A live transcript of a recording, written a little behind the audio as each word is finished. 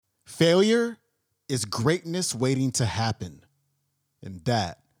Failure is greatness waiting to happen. And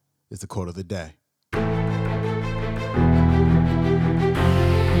that is the quote of the day.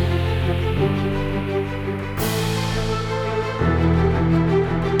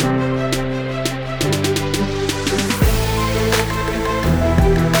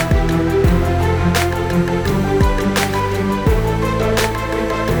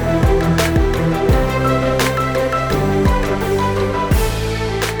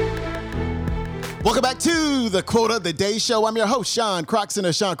 Welcome back to the Quote of the Day Show. I'm your host, Sean Croxton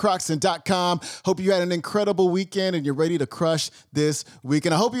of SeanCroxton.com. Hope you had an incredible weekend and you're ready to crush this week.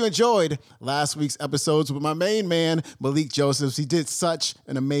 And I hope you enjoyed last week's episodes with my main man, Malik Josephs. He did such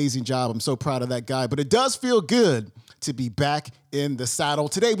an amazing job. I'm so proud of that guy. But it does feel good to be back in the saddle.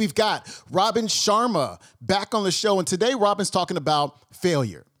 Today, we've got Robin Sharma back on the show. And today, Robin's talking about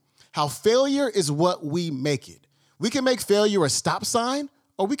failure. How failure is what we make it. We can make failure a stop sign,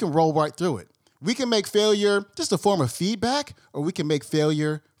 or we can roll right through it. We can make failure just a form of feedback, or we can make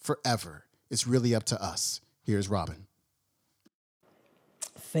failure forever. It's really up to us. Here's Robin.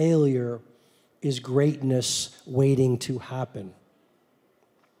 Failure is greatness waiting to happen.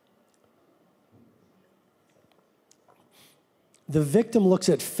 The victim looks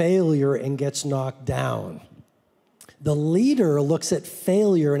at failure and gets knocked down. The leader looks at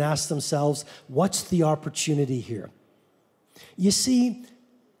failure and asks themselves, what's the opportunity here? You see,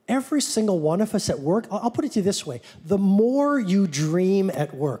 every single one of us at work, I'll put it to you this way. The more you dream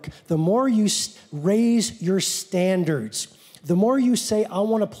at work, the more you raise your standards, the more you say, I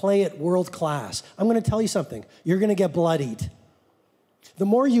want to play at world class. I'm going to tell you something. You're going to get bloodied. The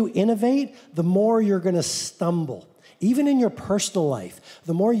more you innovate, the more you're going to stumble. Even in your personal life,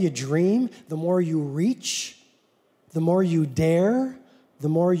 the more you dream, the more you reach, the more you dare, the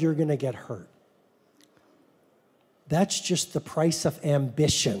more you're going to get hurt. That's just the price of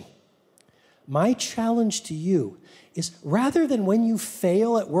ambition. My challenge to you is rather than when you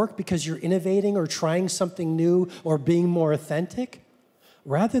fail at work because you're innovating or trying something new or being more authentic,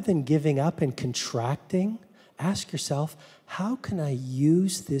 rather than giving up and contracting, ask yourself, how can I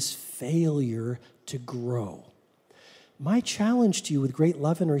use this failure to grow? My challenge to you with great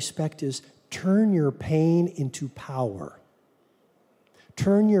love and respect is turn your pain into power.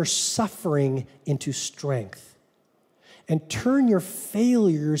 Turn your suffering into strength. And turn your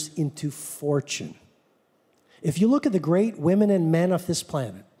failures into fortune. If you look at the great women and men of this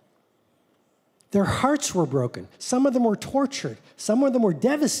planet, their hearts were broken. Some of them were tortured. Some of them were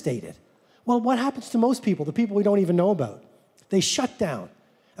devastated. Well, what happens to most people, the people we don't even know about? They shut down,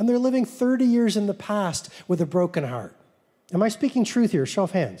 and they're living 30 years in the past with a broken heart. Am I speaking truth here? Show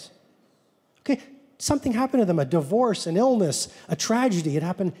of hands. Okay. Something happened to them, a divorce, an illness, a tragedy. It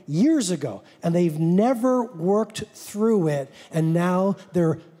happened years ago, and they've never worked through it, and now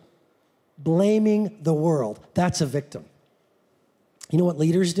they're blaming the world. That's a victim. You know what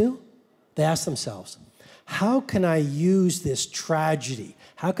leaders do? They ask themselves, how can I use this tragedy?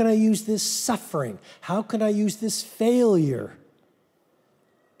 How can I use this suffering? How can I use this failure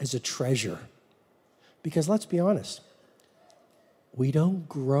as a treasure? Because let's be honest, we don't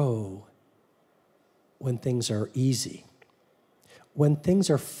grow when things are easy. When things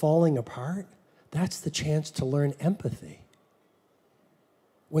are falling apart, that's the chance to learn empathy.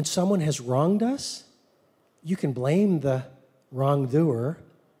 When someone has wronged us, you can blame the wrongdoer,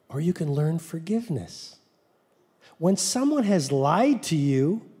 or you can learn forgiveness. When someone has lied to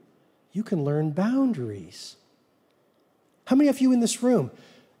you, you can learn boundaries. How many of you in this room,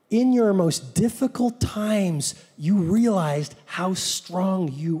 in your most difficult times, you realized how strong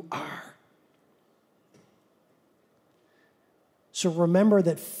you are? So remember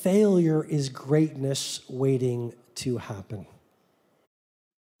that failure is greatness waiting to happen.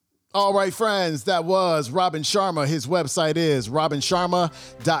 All right, friends, that was Robin Sharma. His website is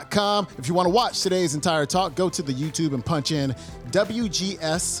robinsharma.com. If you want to watch today's entire talk, go to the YouTube and punch in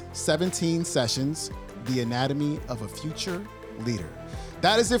WGS 17 Sessions, The Anatomy of a Future Leader.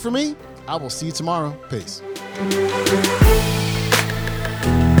 That is it for me. I will see you tomorrow. Peace.